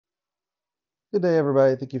Good day,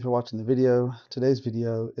 everybody. Thank you for watching the video. Today's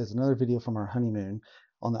video is another video from our honeymoon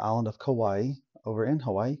on the island of Kauai over in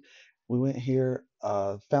Hawaii. We went here,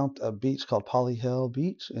 found a beach called Polihale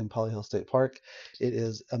Beach in Polihale State Park. It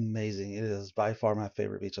is amazing. It is by far my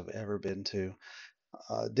favorite beach I've ever been to.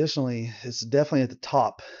 Additionally, it's definitely at the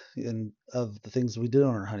top of the things we did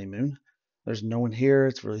on our honeymoon. There's no one here.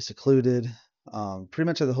 It's really secluded. Pretty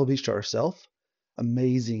much have the whole beach to ourselves.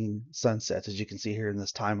 Amazing sunsets, as you can see here in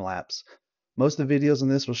this time lapse. Most of the videos in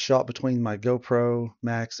this was shot between my GoPro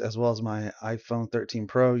Max as well as my iPhone 13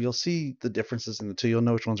 Pro. You'll see the differences in the two. You'll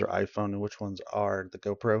know which ones are iPhone and which ones are the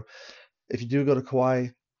GoPro. If you do go to Kauai,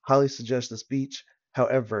 highly suggest this beach.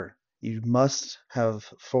 However, you must have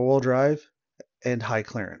four-wheel drive and high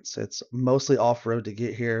clearance. It's mostly off-road to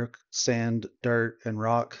get here, sand, dirt, and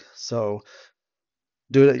rock. So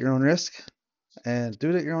do it at your own risk and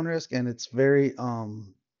it's very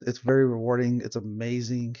rewarding. It's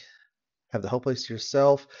amazing. Have the whole place to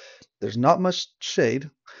yourself. There's not much shade.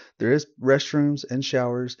 There is restrooms and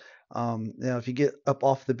showers. If you get up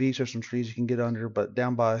off the beach, there's some trees you can get under, but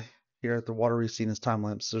down by here at the water we've seen as time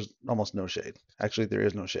lapse, there's almost no shade. Actually, there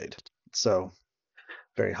is no shade. So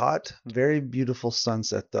very hot, very beautiful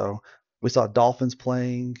sunset though. We saw dolphins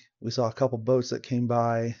playing. We saw a couple boats that came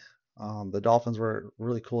by. The dolphins were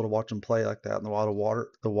really cool to watch them play like that in the wild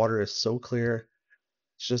water. The water is so clear.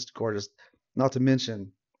 It's just gorgeous. Not to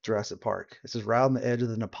mention Jurassic Park. This is right on the edge of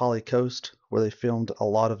the Nepali coast where they filmed a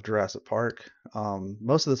lot of Jurassic Park.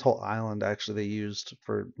 Most of this whole island actually they used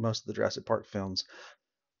for most of the Jurassic Park films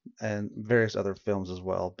and various other films as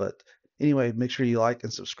well. But anyway, make sure you like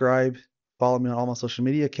and subscribe. Follow me on all my social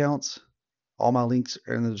media accounts. All my links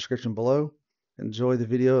are in the description below. Enjoy the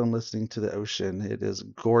video and listening to the ocean. It is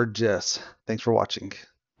gorgeous. Thanks for watching.